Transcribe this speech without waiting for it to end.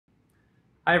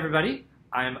Hi everybody,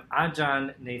 I'm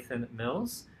Ajarn Nathan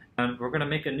Mills, and we're going to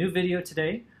make a new video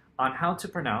today on how to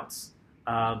pronounce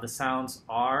the sounds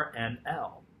R and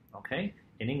L, okay,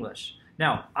 in English.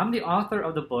 Now, I'm the author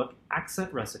of the book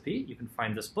Accent Recipe. You can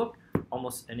find this book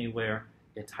almost anywhere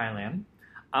in Thailand.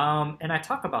 And I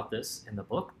talk about this in the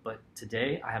book, but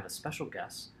today I have a special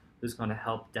guest who's going to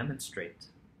help demonstrate.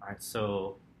 All right,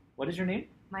 so what is your name?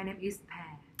 My name is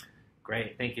Pear.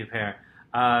 Great, thank you, Pear.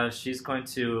 She's going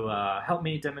to help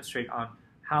me demonstrate on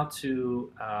how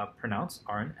to pronounce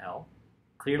R and L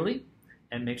clearly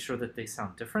and make sure that they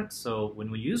sound different. So when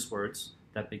we use words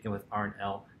that begin with R and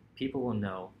L, people will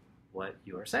know what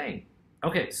you are saying.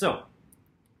 Okay, so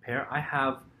Pear,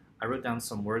 I wrote down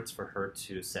some words for her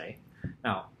to say.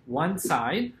 Now, one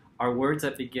side are words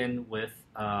that begin with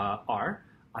R.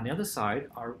 On the other side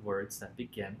are words that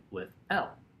begin with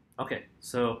L. Okay,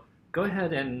 so go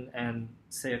ahead and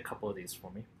say a couple of these for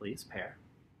me, please, Pear.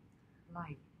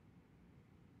 Light.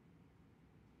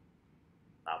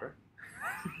 Louder.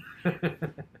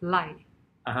 Light.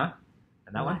 Uh-huh.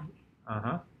 And that one? Light.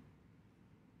 Uh-huh.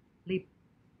 Lip.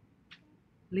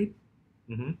 Lip.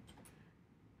 Mm-hmm.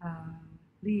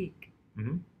 Leak.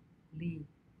 Mm-hmm. Leak.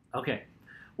 Okay.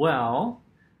 Well,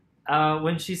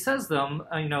 when she says them,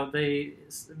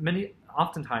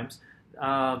 oftentimes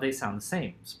they sound the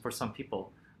same for some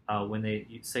people. When they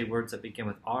say words that begin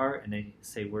with R and they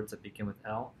say words that begin with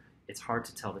L, it's hard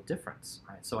to tell the difference.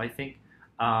 Right? So I think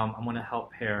I'm going to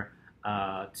help Pear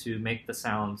to make the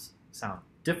sounds sound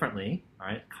differently, all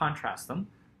right? Contrast them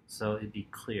so it'd be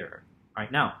clear. All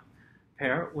right, now,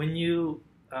 Pear, when you,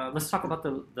 let's talk about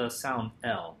the sound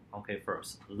L, okay,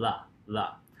 first. La,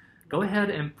 la. Go ahead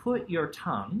and put your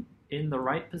tongue in the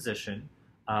right position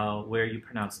where you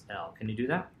pronounce L. Can you do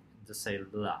that? Just say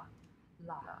la.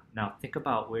 La. Now think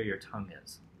about where your tongue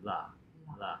is. La,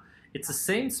 La. la. It's the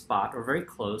same spot or very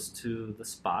close to the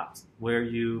spot where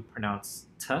you pronounce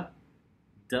t,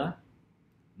 d,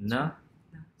 n,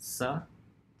 s, l.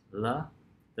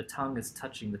 The tongue is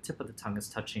touching, the tip of the tongue is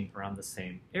touching around the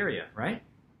same area, right?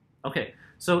 Okay,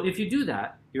 so if you do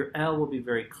that, your L will be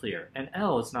very clear. And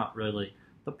L is not really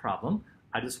the problem.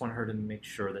 I just want her to make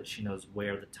sure that she knows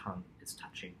where the tongue is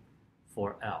touching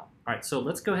for L. All right, so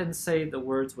let's go ahead and say the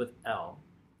words with L.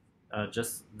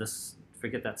 Just this,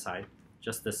 forget that side,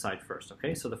 just this side first,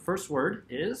 okay? So the first word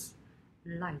is?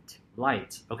 Light.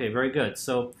 Light. Okay, very good.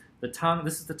 So the tongue,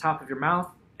 this is the top of your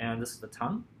mouth, and this is the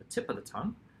tongue, the tip of the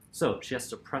tongue. So she has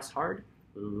to press hard.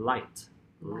 Light.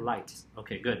 Light.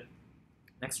 Okay, good.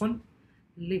 Next one?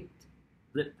 Lip.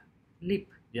 Lip. Lip.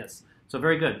 Yes. So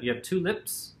very good. You have two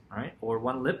lips, all right, or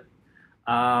one lip.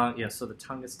 So the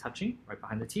tongue is touching right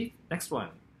behind the teeth. Next one.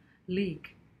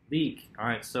 Leak. Leak. All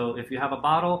right, so if you have a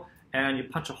bottle and you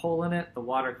punch a hole in it, the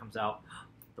water comes out.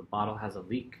 The bottle has a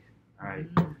leak. All right.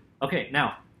 Okay,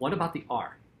 now, what about the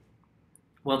R?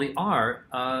 Well, the R,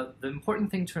 the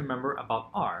important thing to remember about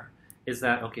R is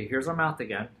that, okay, here's our mouth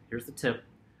again. Here's the tip.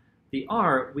 The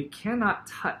R, we cannot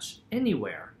touch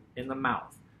anywhere in the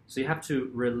mouth. So you have to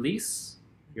release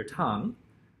your tongue,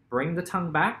 bring the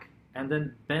tongue back, and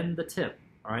then bend the tip.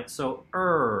 All right, so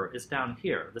is down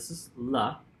here. This is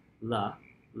la, la,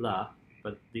 la,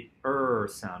 but the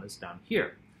sound is down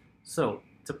here. So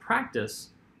to practice,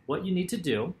 what you need to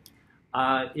do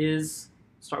is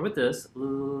start with this.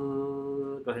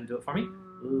 Go ahead and do it for me.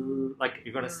 Like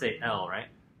you're going to say L, right?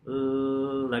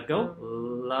 Let go.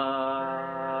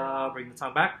 La, bring the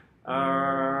tongue back.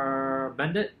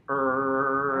 Bend it.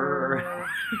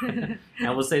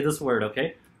 And we'll say this word,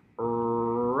 okay?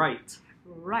 Right.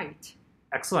 Right.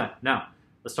 Excellent. Now,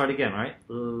 let's start again, right?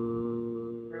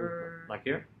 Like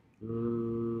here.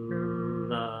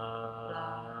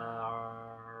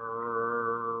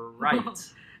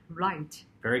 Right. Right.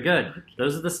 Very good. Okay.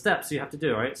 Those are the steps you have to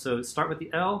do, all right? So start with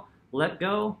the L, let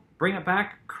go, bring it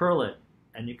back, curl it,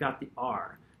 and you got the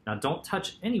R. Now don't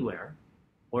touch anywhere,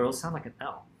 or it'll sound like an L.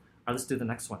 All right, let's do the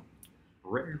next one.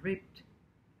 Rip. Ripped.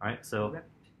 All right, so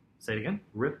Ripped. say it again.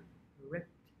 Rip. Ripped.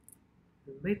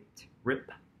 Ripped.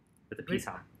 Rip. With a P Rip.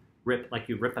 sound. Rip, like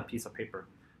you rip a piece of paper.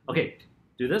 Okay,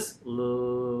 do this.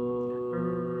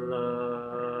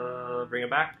 Bring it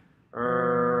back.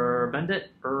 Bend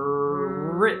it.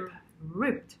 Rip.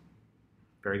 Ripped.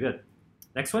 Very good.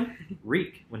 Next one.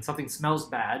 Reek. When something smells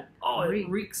bad, it Reek.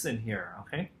 reeks in here,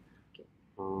 okay?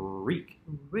 Reek.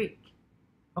 Reek.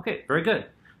 Okay, very good.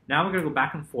 Now we're going to go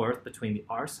back and forth between the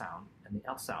R sound and the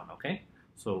L sound, okay?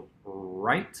 So,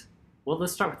 right. Well,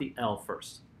 let's start with the L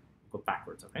first. Go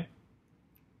backwards, okay?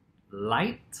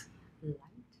 Light. Light.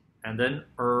 And then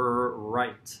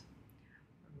right.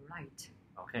 Right.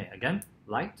 Okay, again.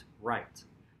 Light, right.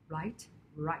 Right.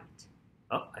 Right.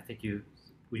 Oh, I think you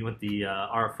we went the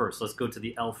R first. Let's go to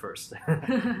the L first.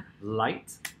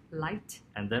 Light light,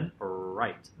 and then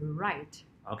right. right,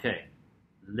 Okay.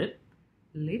 Lip,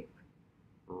 lip,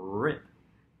 rip.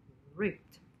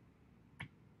 ripped,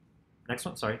 Next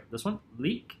one, sorry, this one.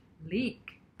 Leak.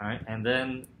 leak, All right, and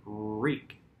then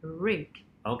reek. reek.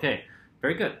 Okay,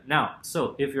 very good. Now,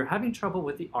 so if you're having trouble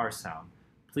with the R sound,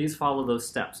 please follow those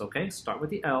steps, okay? Start with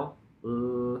the L,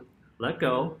 let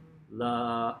go,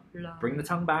 la, La, bring the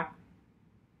tongue back,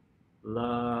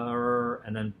 la,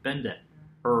 and then bend it.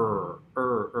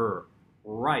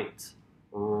 Right,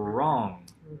 wrong,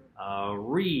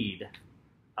 read,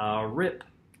 rip,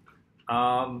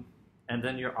 and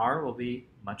then your R will be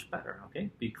much better, okay?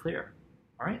 Be clear,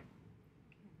 all right?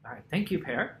 All right, thank you,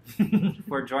 Pear,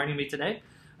 for joining me today.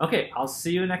 Okay, I'll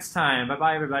see you next time.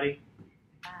 Bye-bye, everybody.